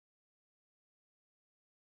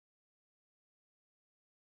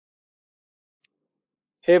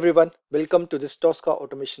Hey everyone, welcome to this Tosca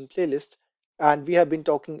automation playlist. And we have been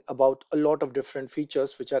talking about a lot of different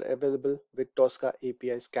features which are available with Tosca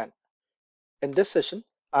API Scan. In this session,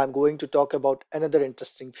 I'm going to talk about another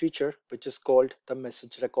interesting feature which is called the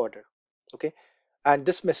message recorder. Okay, and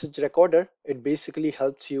this message recorder, it basically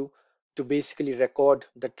helps you to basically record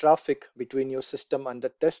the traffic between your system under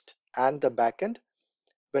test and the backend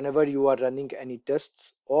whenever you are running any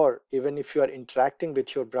tests, or even if you are interacting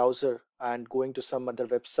with your browser and going to some other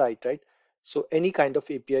website, right? So any kind of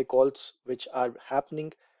API calls which are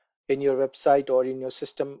happening in your website or in your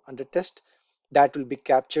system under test, that will be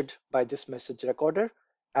captured by this message recorder,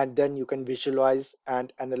 and then you can visualize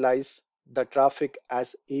and analyze the traffic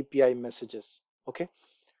as API messages. Okay,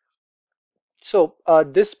 so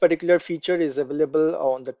this particular feature is available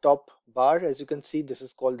on the top bar. As you can see, this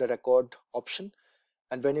is called the record option,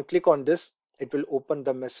 and when you click on this, it will open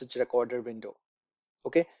the message recorder window.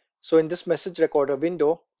 Okay, so in this message recorder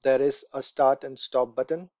window, there is a start and stop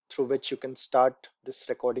button through which you can start this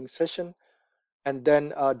recording session. And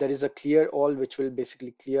then there is a clear all, which will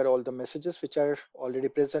basically clear all the messages which are already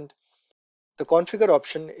present. The configure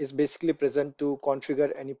option is basically present to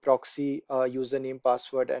configure any proxy username,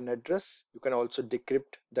 password, and address. You can also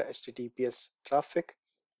decrypt the HTTPS traffic.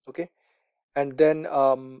 Okay, and then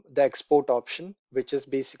the export option, which is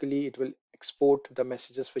basically it will export the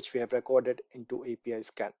messages which we have recorded into API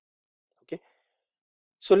scan. Okay,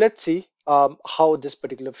 so let's see how this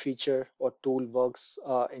particular feature or tool works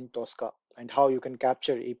in Tosca, and how you can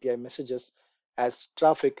capture API messages as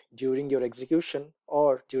traffic during your execution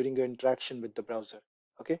or during your interaction with the browser.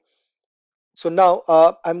 Okay, so now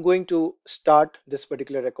I'm going to start this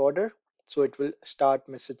particular recorder. So it will start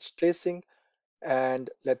message tracing, and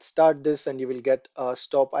let's start this, and you will get a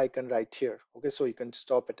stop icon right here. Okay, so you can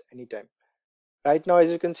stop at any time. Right now,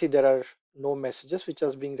 as you can see, there are no messages which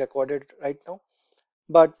are being recorded right now,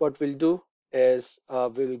 but what we'll do is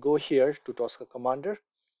we'll go here to Tosca Commander,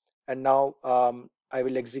 and now I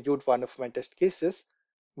will execute one of my test cases,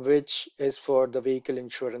 which is for the vehicle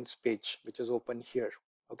insurance page, which is open here.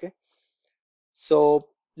 Okay, so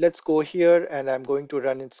let's go here, and I'm going to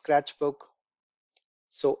run in Scratchbook.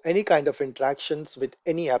 So any kind of interactions with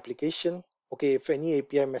any application, okay, if any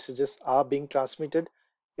API messages are being transmitted,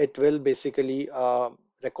 it will basically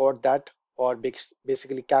record that, or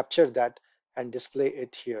basically capture that and display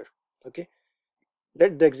it here. Okay,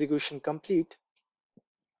 let the execution complete,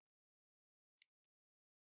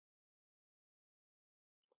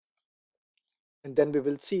 and then we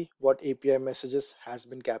will see what API messages has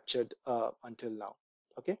been captured until now.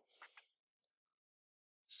 Okay,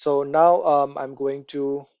 so now I'm going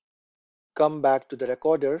to come back to the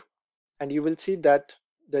recorder, and you will see that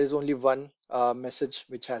there is only one message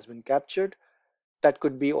which has been captured. That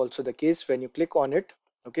could be also the case when you click on it.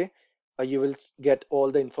 Okay, you will get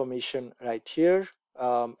all the information right here,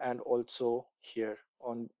 and also here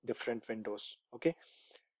on different windows. Okay,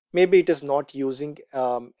 maybe it is not using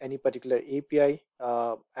any particular API,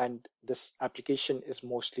 and this application is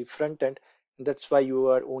mostly front end, and that's why you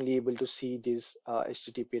are only able to see these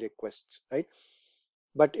HTTP requests, right?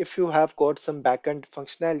 But if you have got some backend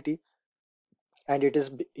functionality, and it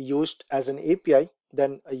is used as an API,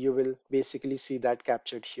 then you will basically see that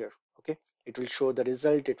captured here. Okay, it will show the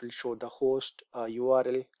result, it will show the host,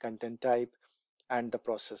 URL, content type, and the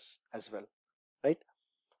process as well, right?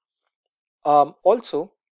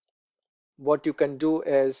 Also, what you can do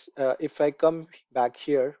is if I come back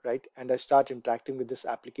here, right, and I start interacting with this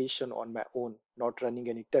application on my own, not running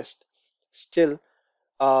any test, still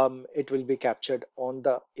it will be captured on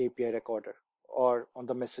the API recorder or on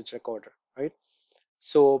the message recorder, right?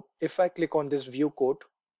 So if I click on this view code,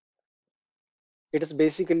 it is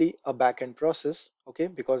basically a backend process, okay,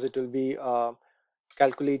 because it will be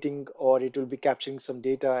calculating, or it will be capturing some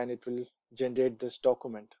data, and it will generate this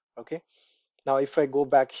document. Okay, now if I go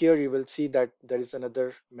back here, you will see that there is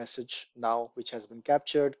another message now which has been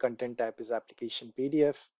captured. Content type is application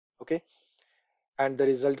PDF. Okay, and the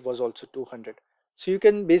result was also 200. So you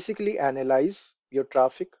can basically analyze your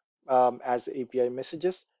traffic as API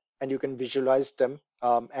messages, and you can visualize them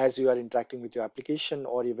as you are interacting with your application,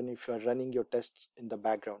 or even if you are running your tests in the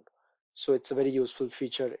background. So it's a very useful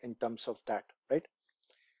feature in terms of that, right?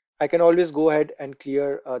 I can always go ahead and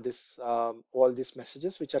clear this all these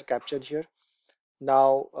messages which are captured here.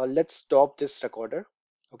 Now let's stop this recorder.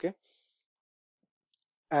 Okay,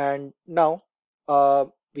 and now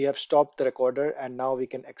we have stopped the recorder, and now we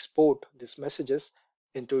can export these messages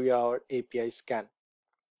into our API scan.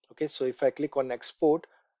 Okay, so if I click on export,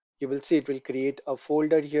 you will see it will create a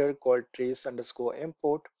folder here called trace underscore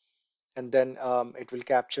import, and then it will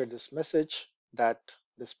capture this message, that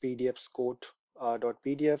this PDF quote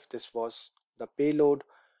 .pdf, this was the payload,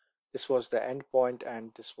 this was the endpoint,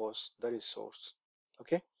 and this was the resource.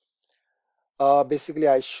 Okay. Basically,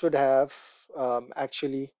 I should have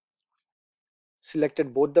actually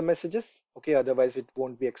selected both the messages. Okay, otherwise it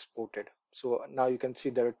won't be exported. So now you can see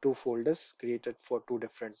there are two folders created for two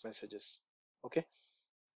different messages. Okay.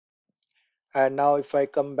 And now if I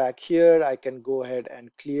come back here, I can go ahead and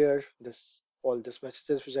clear this all these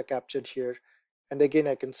messages which are captured here. And again,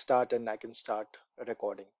 I can start and I can start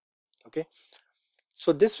recording. Okay.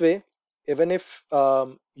 So this way, even if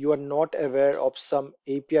you are not aware of some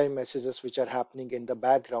API messages which are happening in the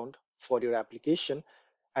background for your application,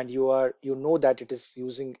 and you know that it is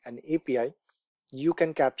using an API, you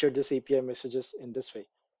can capture this API messages in this way,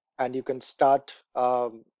 and you can start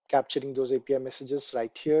capturing those API messages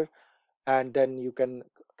right here, and then you can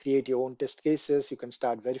create your own test cases. You can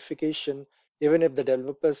start verification. Even if the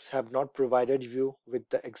developers have not provided you with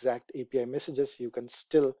the exact API messages, you can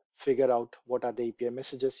still figure out what are the API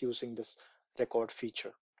messages using this record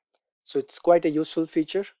feature. So it's quite a useful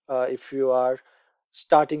feature if you are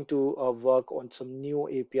starting to work on some new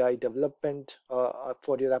API development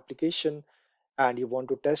for your application and you want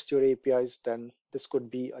to test your APIs, then this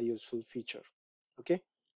could be a useful feature. Okay.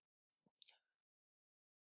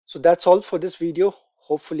 So that's all for this video.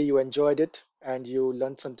 Hopefully you enjoyed it and you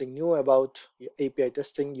learned something new about API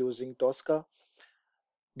testing using Tosca.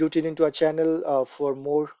 Do tune into our channel for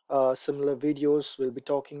more similar videos. We'll be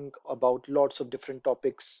talking about lots of different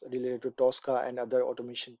topics related to Tosca and other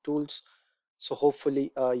automation tools. So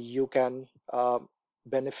hopefully you can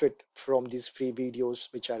benefit from these free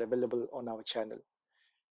videos which are available on our channel.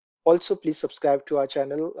 Also, please subscribe to our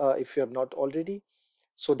channel if you have not already,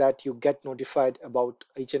 so that you get notified about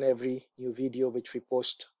each and every new video which we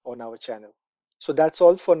post on our channel. So that's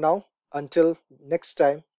all for now. Until next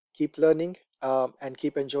time, keep learning and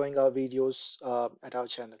keep enjoying our videos at our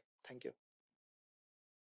channel. Thank you.